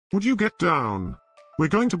Would you get down? We're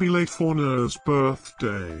going to be late for Nur's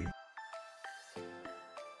birthday.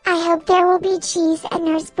 I hope there will be cheese at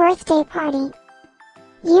Nur's birthday party.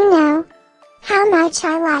 You know how much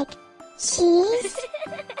I like cheese.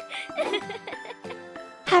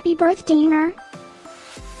 Happy birthday, Nur.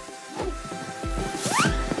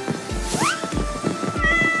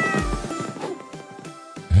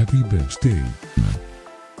 Happy birthday.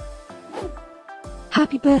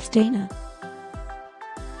 Happy birthday, Nur.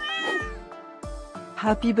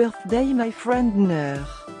 Happy birthday, my friend Nur.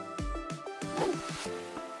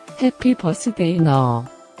 Happy birthday, Nur.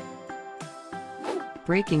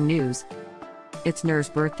 Breaking news. It's Nur's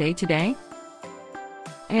birthday today.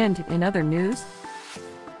 And in other news,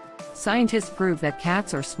 scientists prove that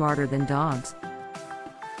cats are smarter than dogs.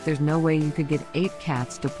 There's no way you could get 8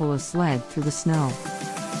 cats to pull a sled through the snow.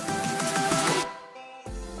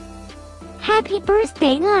 Happy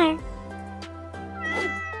birthday, Nur.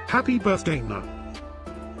 Happy birthday, Nur.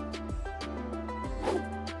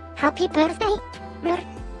 Happy birthday, Nur.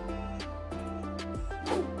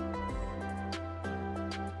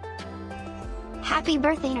 Happy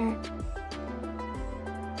birthday, Nur.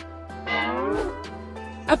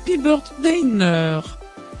 Happy birthday, Nur.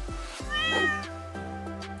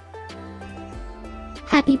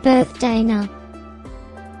 Happy birthday, Nur.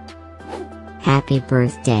 Happy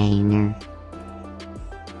birthday, Nur.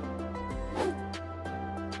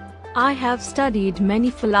 I have studied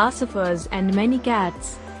many philosophers and many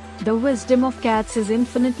cats. The wisdom of cats is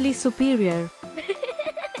infinitely superior.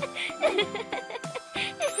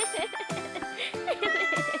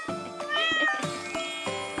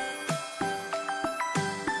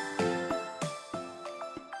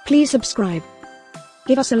 Please subscribe,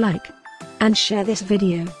 give us a like, and share this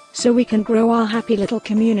video, so we can grow our happy little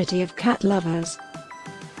community of cat lovers.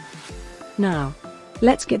 Now,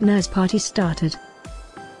 let's get Nur's party started.